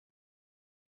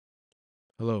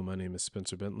Hello, my name is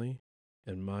Spencer Bentley,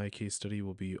 and my case study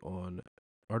will be on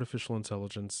artificial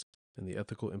intelligence and the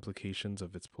ethical implications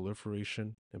of its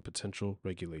proliferation and potential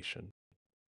regulation.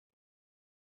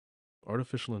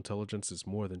 Artificial intelligence is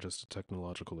more than just a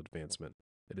technological advancement.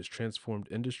 It has transformed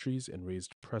industries and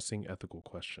raised pressing ethical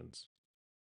questions.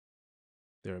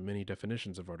 There are many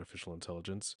definitions of artificial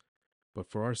intelligence, but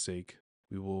for our sake,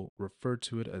 we will refer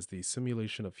to it as the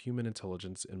simulation of human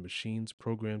intelligence in machines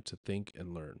programmed to think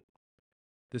and learn.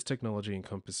 This technology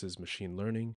encompasses machine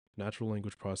learning, natural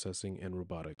language processing, and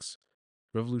robotics,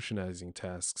 revolutionizing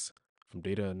tasks from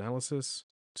data analysis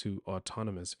to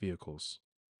autonomous vehicles.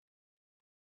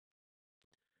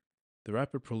 The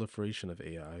rapid proliferation of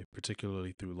AI,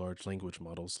 particularly through large language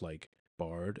models like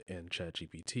Bard and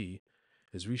ChatGPT,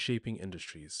 is reshaping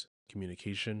industries,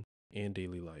 communication, and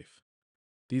daily life.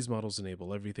 These models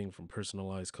enable everything from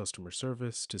personalized customer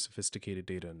service to sophisticated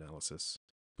data analysis,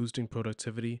 boosting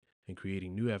productivity and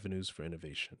creating new avenues for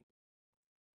innovation.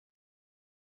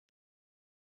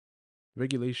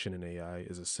 Regulation in AI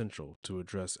is essential to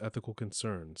address ethical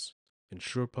concerns,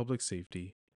 ensure public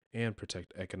safety, and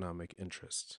protect economic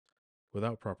interests.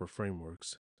 Without proper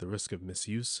frameworks, the risk of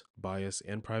misuse, bias,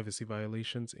 and privacy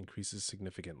violations increases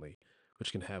significantly,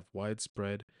 which can have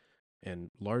widespread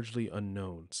and largely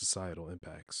unknown societal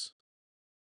impacts.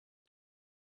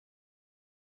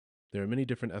 There are many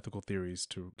different ethical theories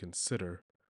to consider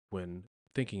when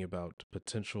thinking about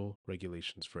potential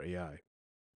regulations for AI.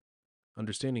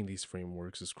 Understanding these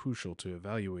frameworks is crucial to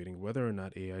evaluating whether or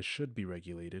not AI should be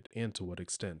regulated and to what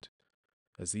extent,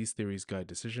 as these theories guide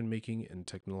decision making and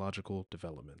technological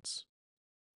developments.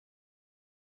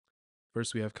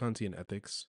 First, we have Kantian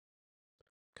ethics.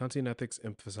 Kantian ethics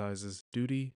emphasizes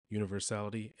duty,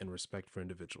 universality, and respect for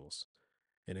individuals.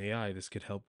 In AI, this could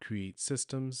help create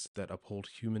systems that uphold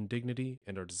human dignity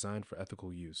and are designed for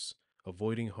ethical use,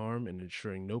 avoiding harm and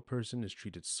ensuring no person is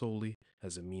treated solely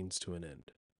as a means to an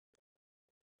end.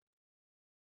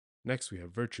 Next, we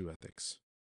have virtue ethics.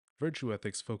 Virtue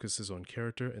ethics focuses on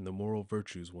character and the moral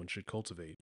virtues one should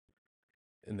cultivate.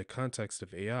 In the context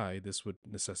of AI, this would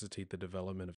necessitate the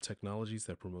development of technologies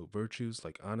that promote virtues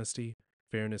like honesty,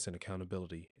 fairness, and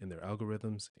accountability in their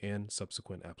algorithms and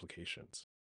subsequent applications.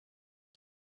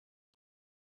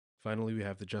 Finally, we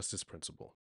have the justice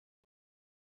principle.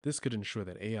 This could ensure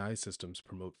that AI systems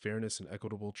promote fairness and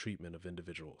equitable treatment of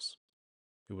individuals.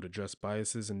 It would address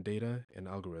biases in data and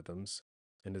algorithms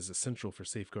and is essential for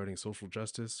safeguarding social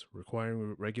justice,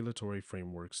 requiring regulatory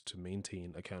frameworks to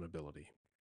maintain accountability.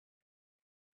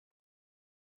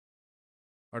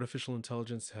 Artificial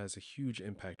intelligence has a huge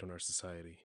impact on our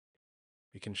society.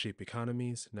 It can shape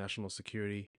economies, national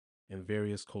security, and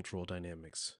various cultural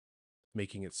dynamics,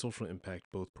 making its social impact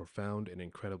both profound and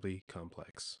incredibly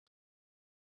complex.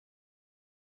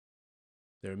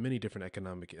 There are many different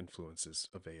economic influences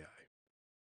of AI.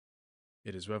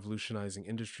 It is revolutionizing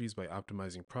industries by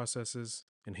optimizing processes,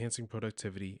 enhancing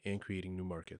productivity, and creating new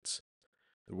markets.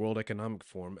 The World Economic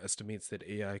Forum estimates that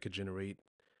AI could generate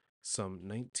some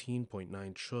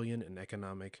 19.9 trillion in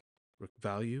economic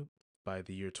value by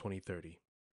the year 2030.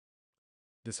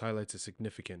 This highlights a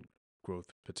significant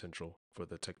growth potential for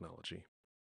the technology.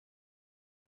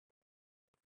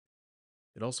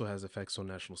 It also has effects on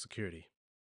national security.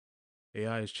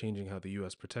 AI is changing how the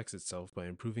US protects itself by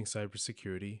improving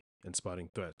cybersecurity and spotting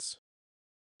threats.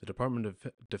 The Department of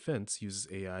Defense uses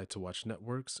AI to watch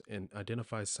networks and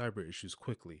identify cyber issues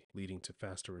quickly, leading to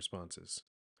faster responses.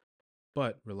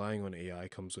 But relying on AI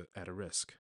comes at a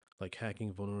risk, like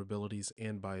hacking vulnerabilities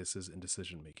and biases in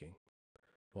decision making.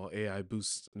 While AI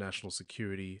boosts national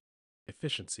security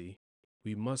efficiency,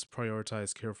 we must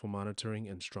prioritize careful monitoring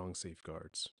and strong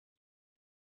safeguards.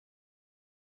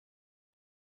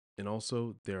 And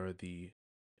also, there are the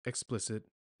explicit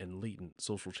and latent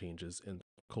social changes and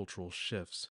cultural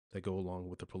shifts that go along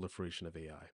with the proliferation of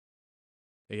AI.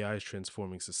 AI is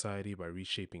transforming society by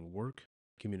reshaping work,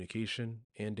 communication,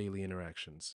 and daily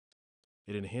interactions.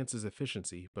 It enhances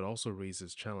efficiency but also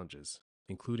raises challenges,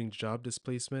 including job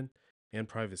displacement and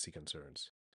privacy concerns.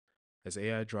 As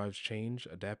AI drives change,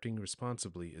 adapting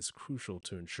responsibly is crucial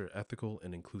to ensure ethical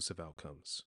and inclusive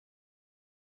outcomes.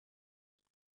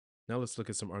 Now let's look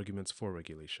at some arguments for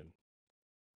regulation.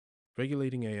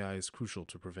 Regulating AI is crucial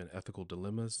to prevent ethical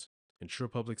dilemmas, ensure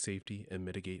public safety, and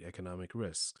mitigate economic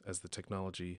risks as the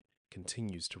technology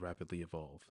continues to rapidly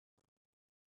evolve.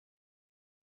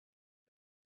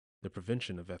 The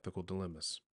prevention of ethical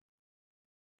dilemmas.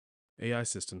 AI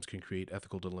systems can create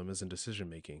ethical dilemmas in decision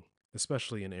making,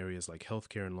 especially in areas like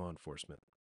healthcare and law enforcement.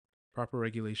 Proper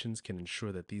regulations can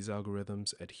ensure that these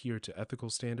algorithms adhere to ethical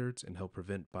standards and help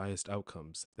prevent biased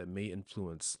outcomes that may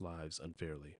influence lives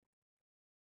unfairly.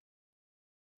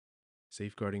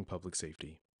 Safeguarding public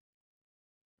safety.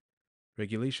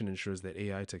 Regulation ensures that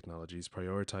AI technologies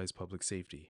prioritize public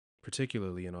safety,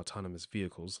 particularly in autonomous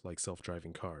vehicles like self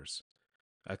driving cars.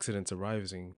 Accidents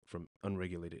arising from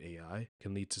unregulated AI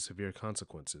can lead to severe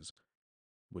consequences,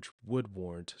 which would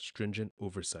warrant stringent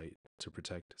oversight to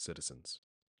protect citizens.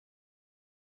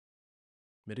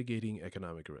 Mitigating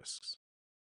economic risks.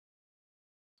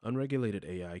 Unregulated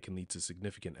AI can lead to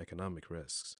significant economic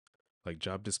risks, like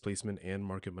job displacement and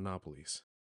market monopolies.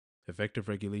 Effective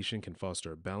regulation can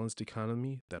foster a balanced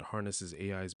economy that harnesses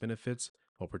AI's benefits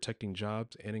while protecting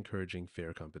jobs and encouraging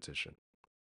fair competition.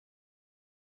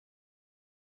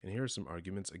 And here are some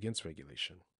arguments against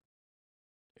regulation.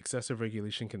 Excessive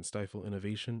regulation can stifle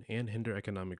innovation and hinder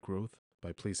economic growth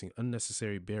by placing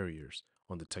unnecessary barriers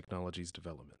on the technology's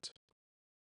development.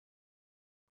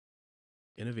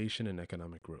 Innovation and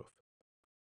economic growth.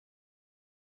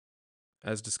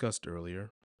 As discussed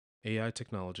earlier, AI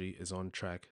technology is on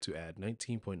track to add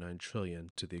 19.9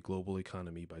 trillion to the global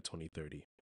economy by 2030.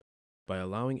 By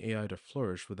allowing AI to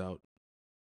flourish without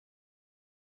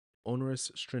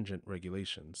onerous, stringent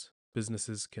regulations,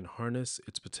 businesses can harness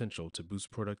its potential to boost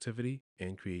productivity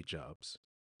and create jobs.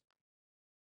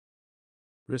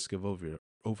 Risk of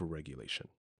overregulation.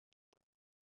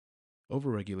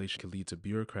 Overregulation can lead to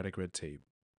bureaucratic red tape,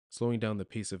 slowing down the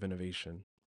pace of innovation.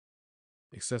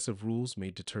 Excessive rules may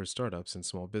deter startups and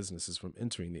small businesses from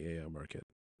entering the AI market,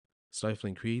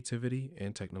 stifling creativity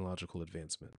and technological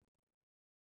advancement.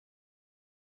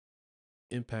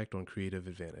 Impact on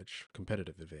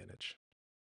competitive advantage.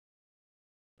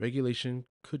 Regulation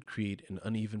could create an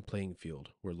uneven playing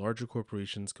field where larger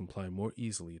corporations comply more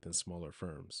easily than smaller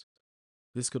firms.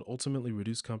 This could ultimately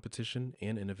reduce competition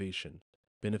and innovation,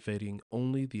 benefiting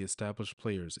only the established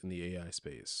players in the AI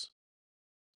space.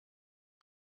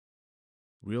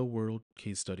 Real-world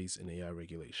case studies in AI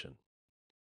regulation.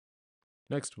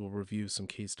 Next, we'll review some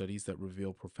case studies that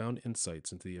reveal profound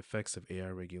insights into the effects of AI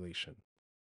regulation.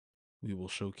 We will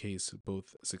showcase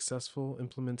both successful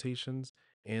implementations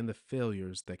and the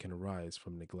failures that can arise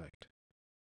from neglect.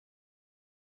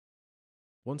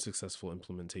 One successful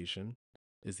implementation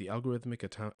is the Algorithmic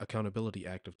Accountability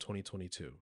Act of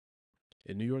 2022.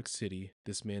 In New York City,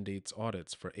 this mandates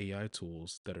audits for AI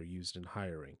tools that are used in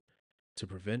hiring to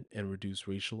prevent and reduce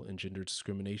racial and gender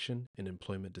discrimination in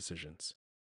employment decisions.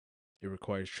 It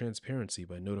requires transparency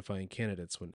by notifying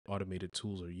candidates when automated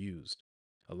tools are used,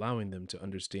 allowing them to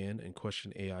understand and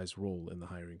question AI's role in the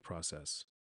hiring process.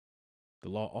 The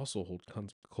law also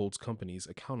holds companies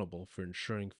accountable for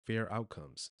ensuring fair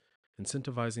outcomes,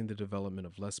 incentivizing the development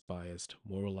of less biased,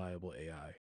 more reliable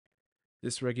AI.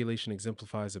 This regulation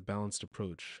exemplifies a balanced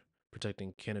approach,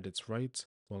 protecting candidates' rights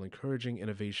while encouraging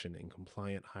innovation in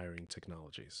compliant hiring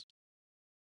technologies.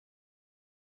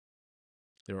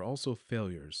 There are also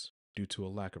failures due to a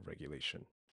lack of regulation.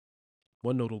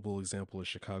 One notable example is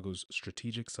Chicago's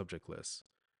strategic subject list.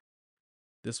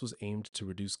 This was aimed to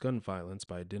reduce gun violence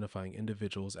by identifying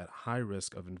individuals at high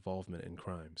risk of involvement in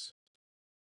crimes.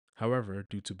 However,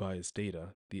 due to biased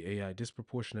data, the AI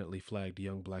disproportionately flagged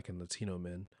young Black and Latino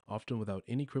men, often without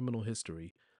any criminal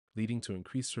history, leading to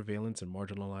increased surveillance in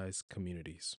marginalized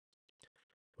communities.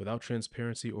 Without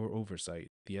transparency or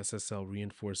oversight, the SSL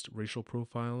reinforced racial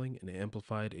profiling and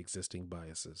amplified existing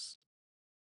biases.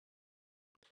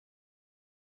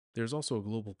 There's also a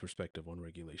global perspective on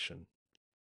regulation.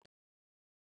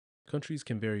 Countries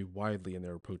can vary widely in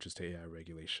their approaches to AI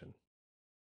regulation.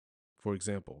 For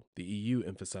example, the EU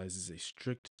emphasizes a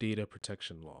strict data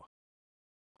protection law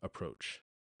approach,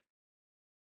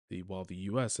 while the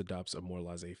US adopts a more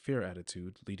laissez-faire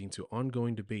attitude, leading to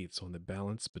ongoing debates on the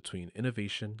balance between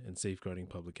innovation and safeguarding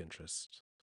public interests.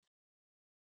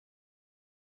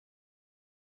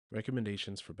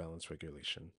 Recommendations for balanced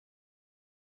regulation.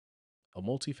 A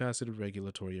multifaceted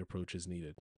regulatory approach is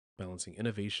needed, balancing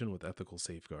innovation with ethical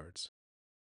safeguards.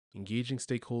 Engaging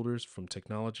stakeholders from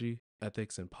technology,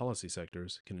 ethics, and policy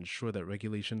sectors can ensure that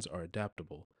regulations are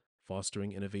adaptable,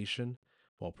 fostering innovation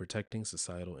while protecting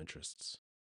societal interests.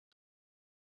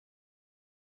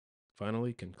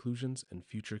 Finally, conclusions and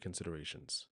future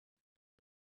considerations.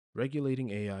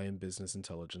 Regulating AI and business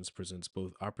intelligence presents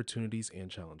both opportunities and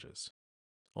challenges.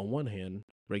 On one hand,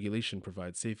 regulation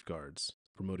provides safeguards,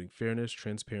 promoting fairness,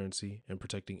 transparency, and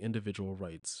protecting individual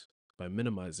rights by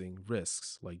minimizing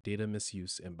risks like data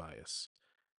misuse and bias.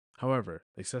 However,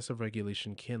 excessive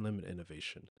regulation can limit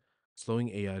innovation, slowing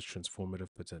AI's transformative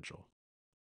potential.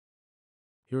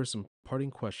 Here are some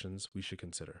parting questions we should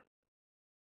consider.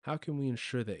 How can we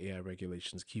ensure that AI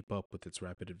regulations keep up with its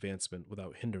rapid advancement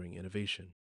without hindering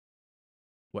innovation?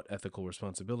 What ethical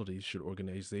responsibilities should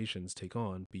organizations take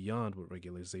on beyond what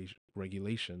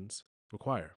regulations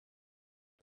require.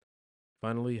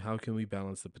 Finally, how can we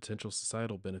balance the potential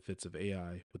societal benefits of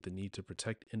AI with the need to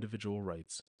protect individual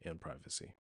rights and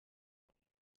privacy?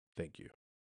 Thank you.